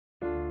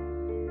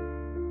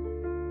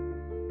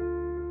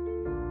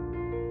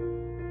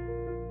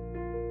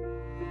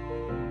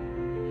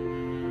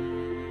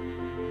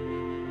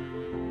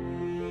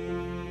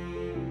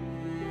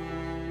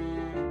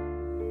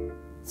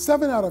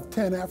7 out of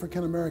 10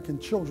 African American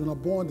children are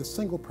born to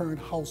single-parent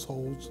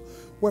households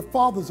where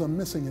fathers are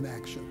missing in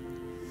action.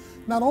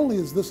 Not only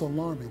is this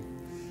alarming,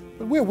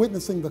 but we're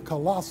witnessing the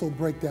colossal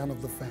breakdown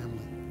of the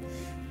family.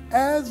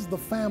 As the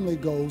family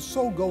goes,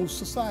 so goes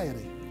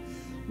society.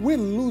 We're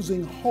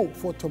losing hope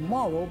for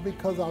tomorrow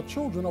because our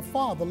children are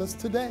fatherless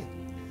today.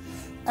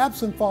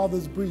 Absent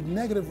fathers breed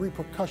negative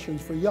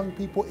repercussions for young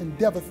people in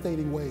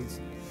devastating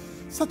ways,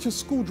 such as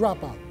school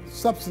dropout,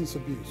 substance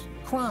abuse,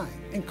 crime,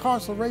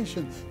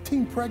 incarceration,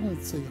 teen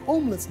pregnancy,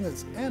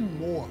 homelessness, and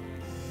more.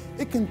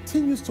 It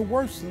continues to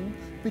worsen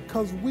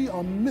because we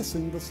are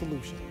missing the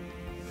solution.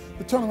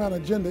 The Turnaround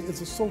Agenda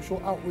is a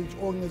social outreach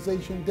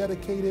organization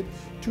dedicated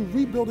to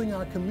rebuilding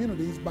our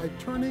communities by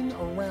turning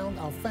around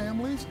our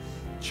families,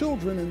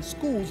 children, and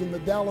schools in the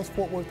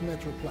Dallas-Fort Worth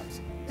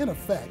Metroplex. In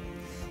effect,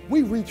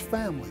 we reach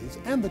families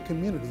and the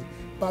community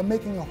by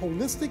making a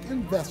holistic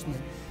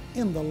investment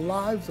in the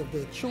lives of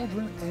their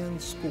children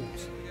and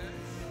schools.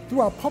 Through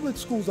our public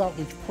schools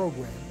outreach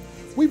program,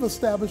 we've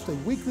established a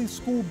weekly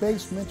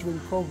school-based mentoring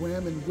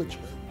program in which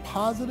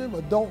positive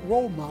adult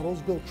role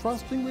models build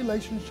trusting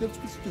relationships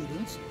with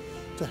students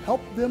to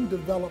help them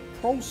develop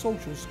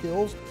pro-social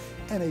skills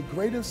and a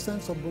greater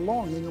sense of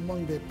belonging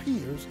among their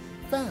peers,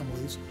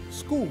 families,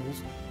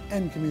 schools,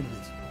 and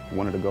communities.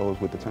 One of the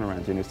goals with the Turnaround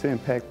Agenda is to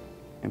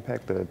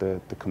impact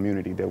the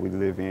community that we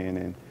live in,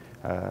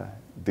 and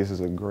this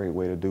is a great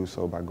way to do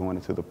so by going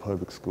into the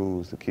public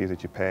schools, the kids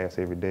that you pass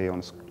every day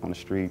on the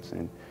streets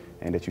and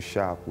that you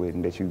shop with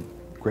and that you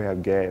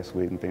grab gas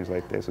with and things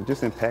like that. So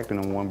just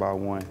impacting them one by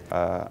one.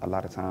 A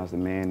lot of times the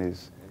man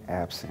is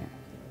absent.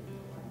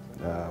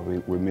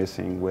 We're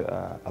missing with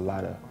a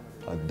lot of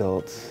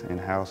adults in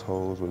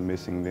households. We're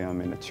missing them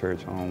in the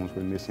church homes.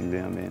 We're missing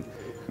them in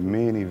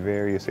many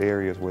various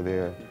areas where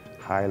they're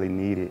highly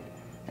needed.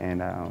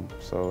 And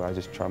so I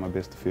just try my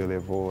best to fill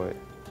that void.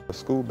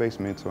 School-based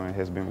mentoring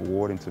has been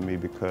rewarding to me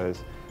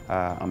because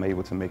I'm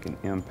able to make an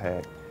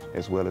impact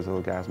as well as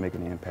those guys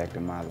making an impact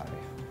in my life.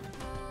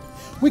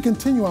 We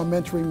continue our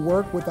mentoring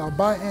work with our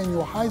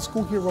biannual High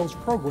School Heroes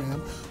program,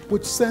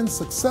 which sends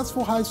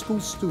successful high school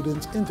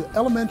students into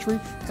elementary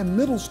and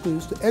middle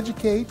schools to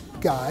educate,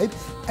 guide,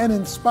 and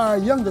inspire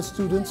younger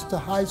students to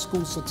high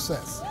school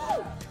success.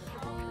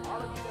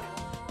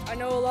 I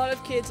know a lot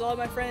of kids, a lot of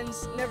my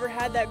friends never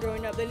had that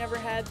growing up. They never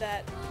had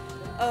that,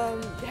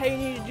 hey,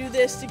 you need to do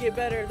this to get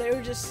better. They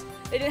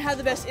didn't have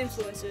the best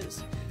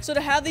influences. So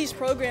to have these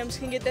programs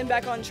can get them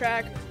back on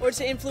track or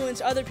to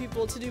influence other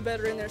people to do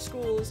better in their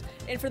schools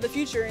and for the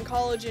future in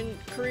college and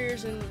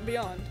careers and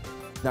beyond.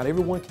 Not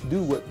everyone can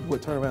do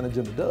what Turnaround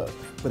Agenda does,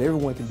 but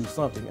everyone can do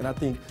something. And I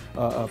think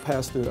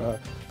Pastor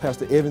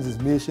Evans'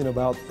 mission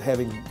about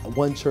having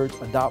one church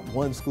adopt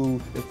one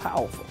school is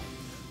powerful.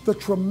 The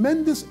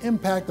tremendous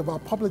impact of our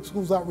public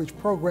schools outreach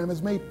program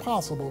is made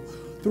possible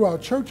through our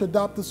Church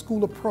Adopt a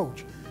School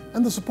approach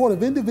and the support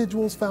of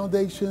individuals,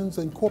 foundations,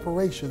 and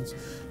corporations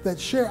that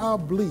share our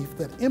belief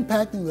that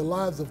impacting the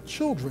lives of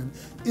children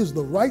is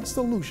the right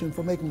solution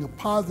for making a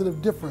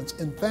positive difference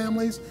in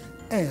families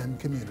and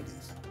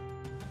communities.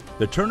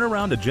 The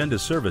Turnaround Agenda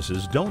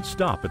services don't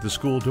stop at the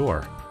school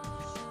door.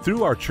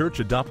 Through our Church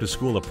Adopt a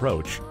School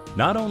approach,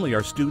 not only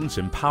are students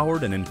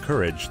empowered and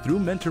encouraged through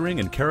mentoring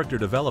and character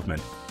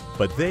development,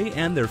 but they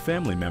and their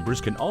family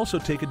members can also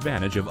take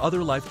advantage of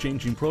other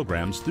life-changing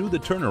programs through the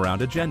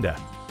Turnaround Agenda.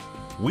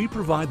 We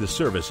provide the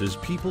services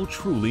people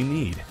truly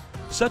need,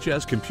 such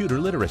as computer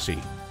literacy,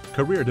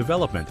 career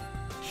development,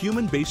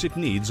 human basic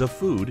needs of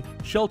food,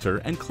 shelter,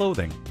 and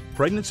clothing,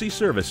 pregnancy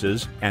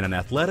services, and an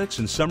athletics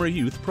and summer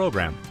youth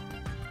program.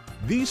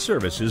 These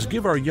services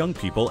give our young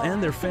people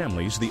and their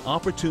families the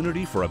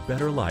opportunity for a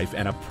better life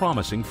and a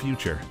promising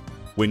future.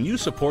 When you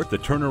support the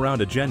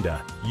Turnaround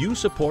Agenda, you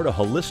support a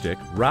holistic,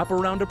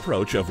 wraparound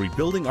approach of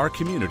rebuilding our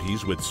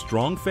communities with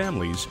strong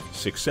families,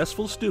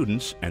 successful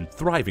students, and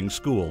thriving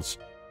schools.